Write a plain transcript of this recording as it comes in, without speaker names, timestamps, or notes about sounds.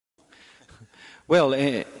Well,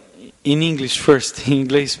 in English first, em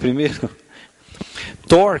inglês primeiro.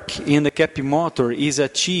 Torque in the Keppe Motor is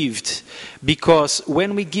achieved because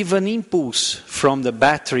when we give an impulse from the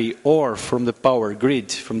battery or from the power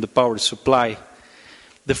grid, from the power supply,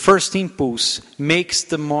 the first impulse makes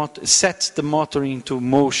the motor, sets the motor into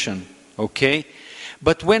motion, okay?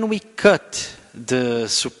 But when we cut the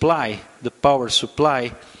supply, the power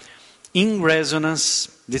supply, in resonance,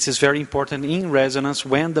 this is very important, in resonance,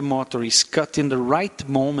 when the motor is cut in the right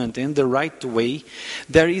moment, in the right way,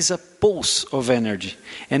 there is a pulse of energy.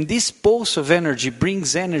 And this pulse of energy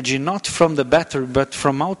brings energy not from the battery, but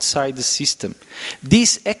from outside the system.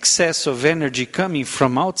 This excess of energy coming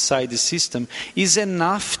from outside the system is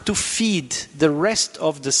enough to feed the rest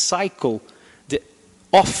of the cycle, the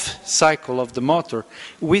off cycle of the motor,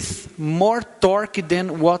 with more torque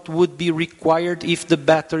than what would be required if the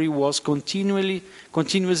battery was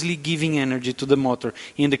continuously giving energy to the motor,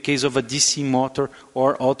 in the case of a DC motor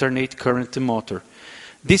or alternate current motor.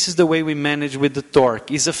 This is the way we manage with the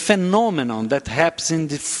torque. It's a phenomenon that happens in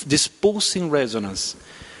this pulsing resonance.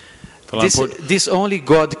 This only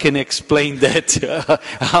God can explain that,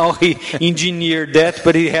 how he engineered that,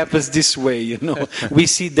 but it happens this way, you know. We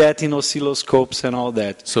see that in oscilloscopes and all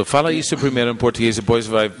that. So, fala isso primeiro em português, depois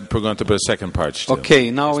vai perguntar para a second part.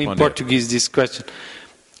 Okay, now in Portuguese this question.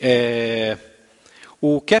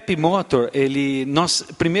 O Keppe Motor,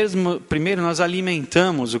 primeiro nós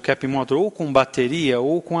alimentamos o Keppe Motor ou com bateria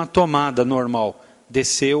ou com a tomada normal,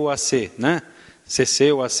 DC ou AC, né?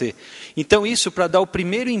 CC ou AC. Então isso para dar o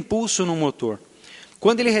primeiro impulso no motor.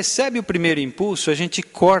 Quando ele recebe o primeiro impulso, a gente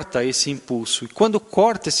corta esse impulso. E quando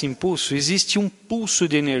corta esse impulso, existe um pulso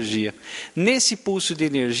de energia. Nesse pulso de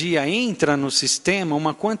energia entra no sistema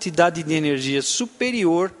uma quantidade de energia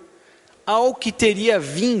superior ao que teria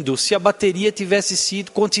vindo se a bateria tivesse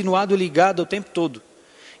sido continuado ligada o tempo todo.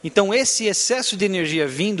 Então esse excesso de energia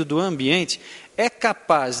vindo do ambiente é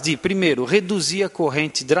capaz de, primeiro, reduzir a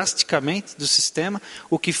corrente drasticamente do sistema,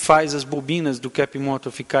 o que faz as bobinas do Keppe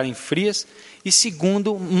Motor ficarem frias, e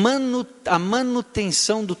segundo, a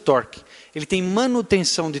manutenção do torque. Ele tem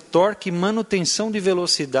manutenção de torque e manutenção de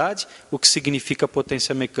velocidade, o que significa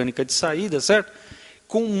potência mecânica de saída, certo?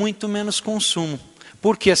 Com muito menos consumo.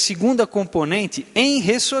 Porque a segunda componente é em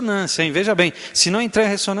ressonância, hein? Veja bem, se não entrar em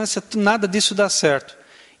ressonância, nada disso dá certo.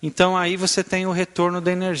 Então aí você tem o retorno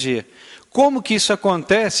da energia. Como que isso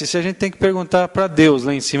acontece? Se a gente tem que perguntar para Deus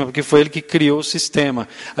lá em cima, porque foi Ele que criou o sistema.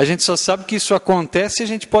 A gente só sabe que isso acontece e a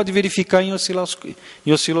gente pode verificar em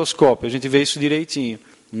osciloscópio. A gente vê isso direitinho,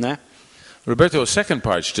 né? Roberto, a second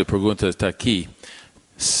part da pergunta está aqui.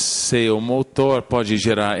 Se o motor pode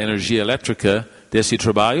gerar energia elétrica desse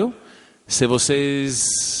trabalho? Se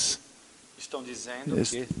vocês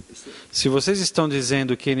estão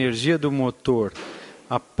dizendo que a energia do motor,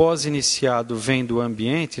 após iniciado, vem do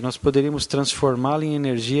ambiente, nós poderíamos transformá-la em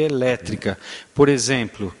energia elétrica. Por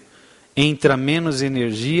exemplo, entra menos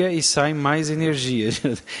energia e sai mais energia.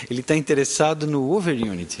 Ele está interessado no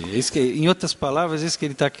overunity. Em outras palavras, é isso que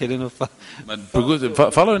ele está querendo falar.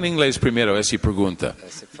 Fala em inglês primeiro essa pergunta.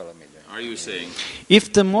 Are you saying?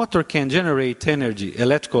 If the motor can generate energy,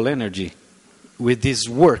 electrical energy, with this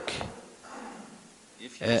work,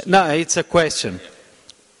 no, it's a question.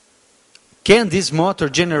 Can this motor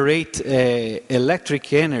generate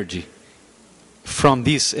electric energy from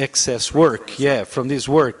this excess work? Yeah, from this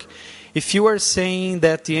work. If you are saying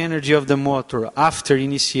that the energy of the motor after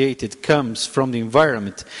initiated comes from the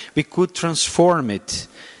environment, we could transform it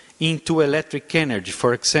into electric energy,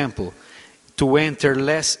 for example, to enter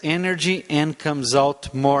less energy and comes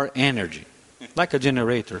out more energy, like a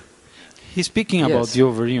generator. He's speaking about the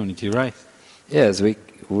overunity, right? Yes, we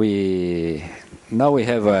now we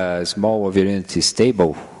have a small overunity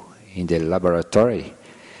stable in the laboratory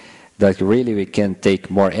that really we can take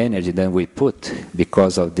more energy than we put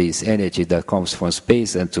because of this energy that comes from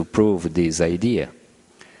space and to prove this idea.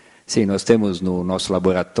 Sim, nós temos no nosso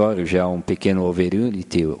laboratório já um pequeno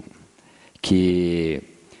overunity que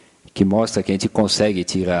mostra que a gente consegue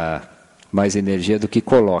tirar mais energia do que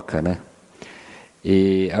coloca, né?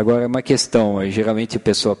 E agora uma questão, geralmente a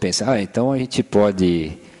pessoa pensa, então a gente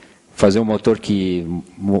pode fazer um motor que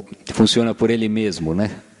funciona por ele mesmo,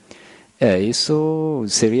 né? Isso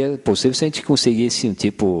seria possível se a gente conseguisse um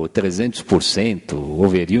tipo 300%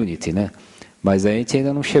 overunity, né? Mas a gente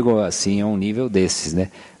ainda não chegou assim a um nível desses,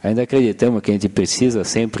 né? Ainda acreditamos que a gente precisa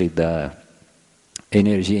sempre da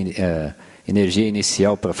energia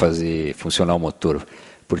inicial para fazer funcionar o motor,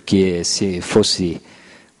 porque se fosse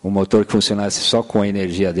um motor que funcionasse só com a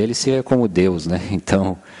energia dele, seria como Deus, né?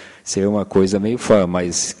 Então, seria uma coisa meio fora,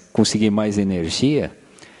 mas conseguir mais energia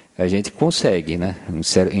a gente consegue, né?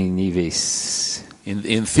 Em níveis...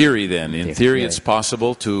 In theory, then, Yeah. it's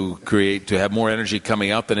possible to have more energy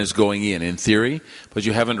coming out than is going in theory, but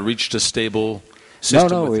you haven't reached a stable system.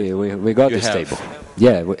 No, with it. we got You the have. stable.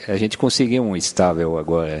 Yeah, a gente conseguiu um estável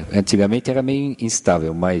agora. Antigamente era meio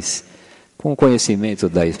instável, mas com o conhecimento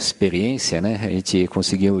da experiência, né, a gente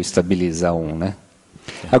conseguiu estabilizar um, né?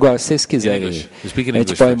 Agora, se vocês quiserem, English. You speak in a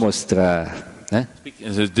gente English pode first. mostrar, né?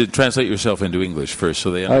 Translate yourself into English first,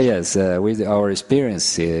 so they Oh understand. yes, with our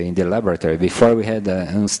experience in the laboratory, before we had an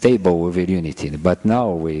unstable over unity, but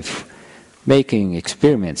now with making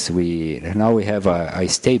experiments, now we have a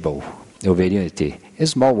stable over unity, a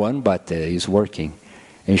small one, but is working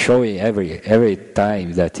and showing every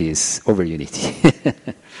time that is over unity.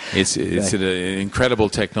 It's an incredible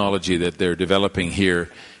technology that they're developing here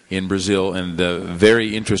in Brazil, and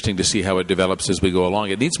very interesting to see how it develops as we go along.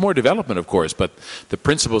 It needs more development, of course, but the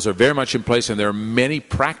principles are very much in place, and there are many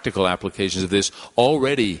practical applications of this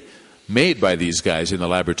already made by these guys in the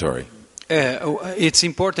laboratory. It's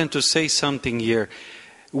important to say something here.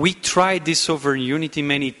 We tried this over unity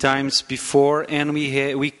many times before, and we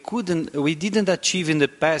didn't achieve in the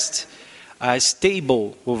past a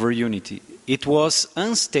stable over unity. It was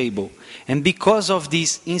unstable, and because of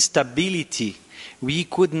this instability, we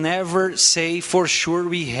could never say for sure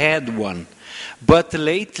we had one. But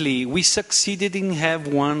lately, we succeeded in have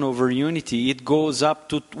one over unity. It goes up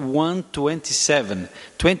to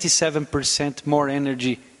 27% more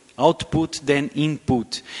energy output than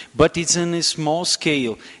input. But it's on a small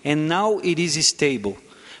scale, and now it is stable.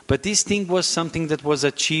 But this thing was something that was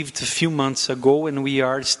achieved a few months ago, and we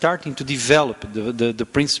are starting to develop the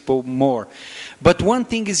principle more. But one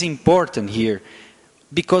thing is important here,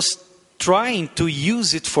 because trying to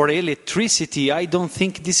use it for electricity, I don't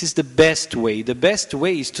think this is the best way. The best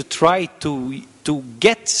way is to try to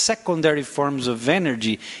get secondary forms of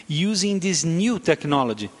energy using this new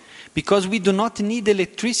technology. Because we do not need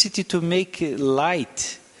electricity to make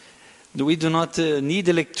light. We do not need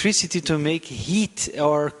electricity to make heat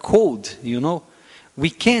or cold, you know.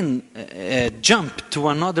 We can jump to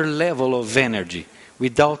another level of energy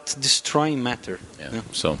without destroying matter. Yeah.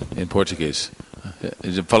 So, in Portuguese.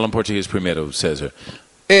 Fala em português primeiro, César.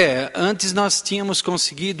 Antes nós tínhamos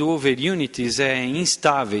conseguido over unities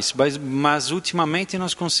instáveis, mas ultimamente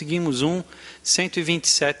nós conseguimos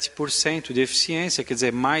 127% de eficiência, quer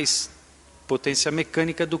dizer, mais potência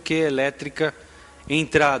mecânica do que elétrica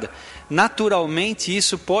entrada. Naturalmente,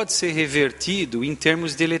 isso pode ser revertido em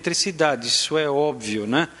termos de eletricidade, isso é óbvio,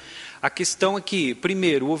 né? A questão é que,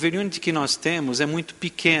 primeiro, o over unit que nós temos é muito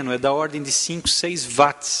pequeno, é da ordem de 5, 6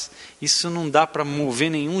 watts. Isso não dá para mover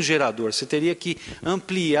nenhum gerador. Você teria que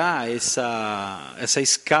ampliar essa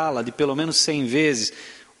escala de pelo menos 100 vezes,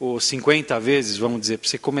 ou 50 vezes, vamos dizer, para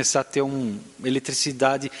você começar a ter uma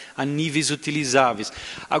eletricidade a níveis utilizáveis.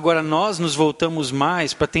 Agora, nós nos voltamos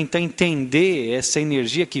mais para tentar entender essa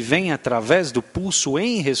energia que vem através do pulso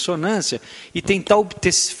em ressonância e tentar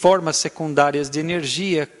obter formas secundárias de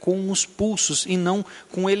energia com os pulsos e não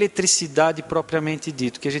com eletricidade propriamente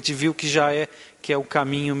dito, que a gente viu que é o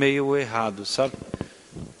caminho meio errado, sabe?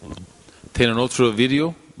 Tem outro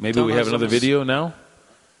vídeo? Maybe Então we have another video now?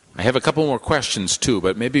 I have a couple more questions too,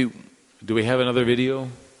 but maybe, do we have another video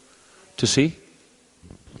to see?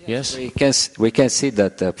 Yes? We can see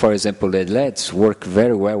that, for example, the LEDs work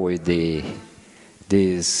very well with these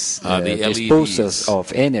LEDs. pulses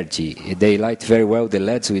of energy. They light very well the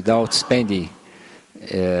LEDs without spending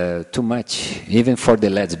too much, even for the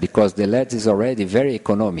LEDs, because the LED is already very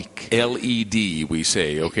economic. LED, we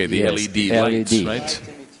say. Okay, the Yes, LED lights, LED. right?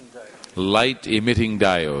 Light emitting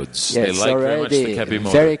diodes. Yes, They like very much the Keppe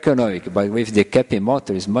Motor. very economic, but with the Keppe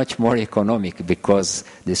Motor it's much more economic because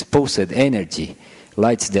this pulsed energy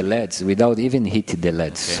lights the LEDs without even hitting the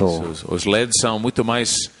LEDs. Okay, so os LEDs são muito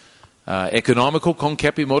mais econômico com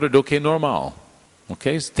Keppe Motor do que normal.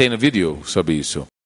 Ok? Tem um vídeo sobre isso.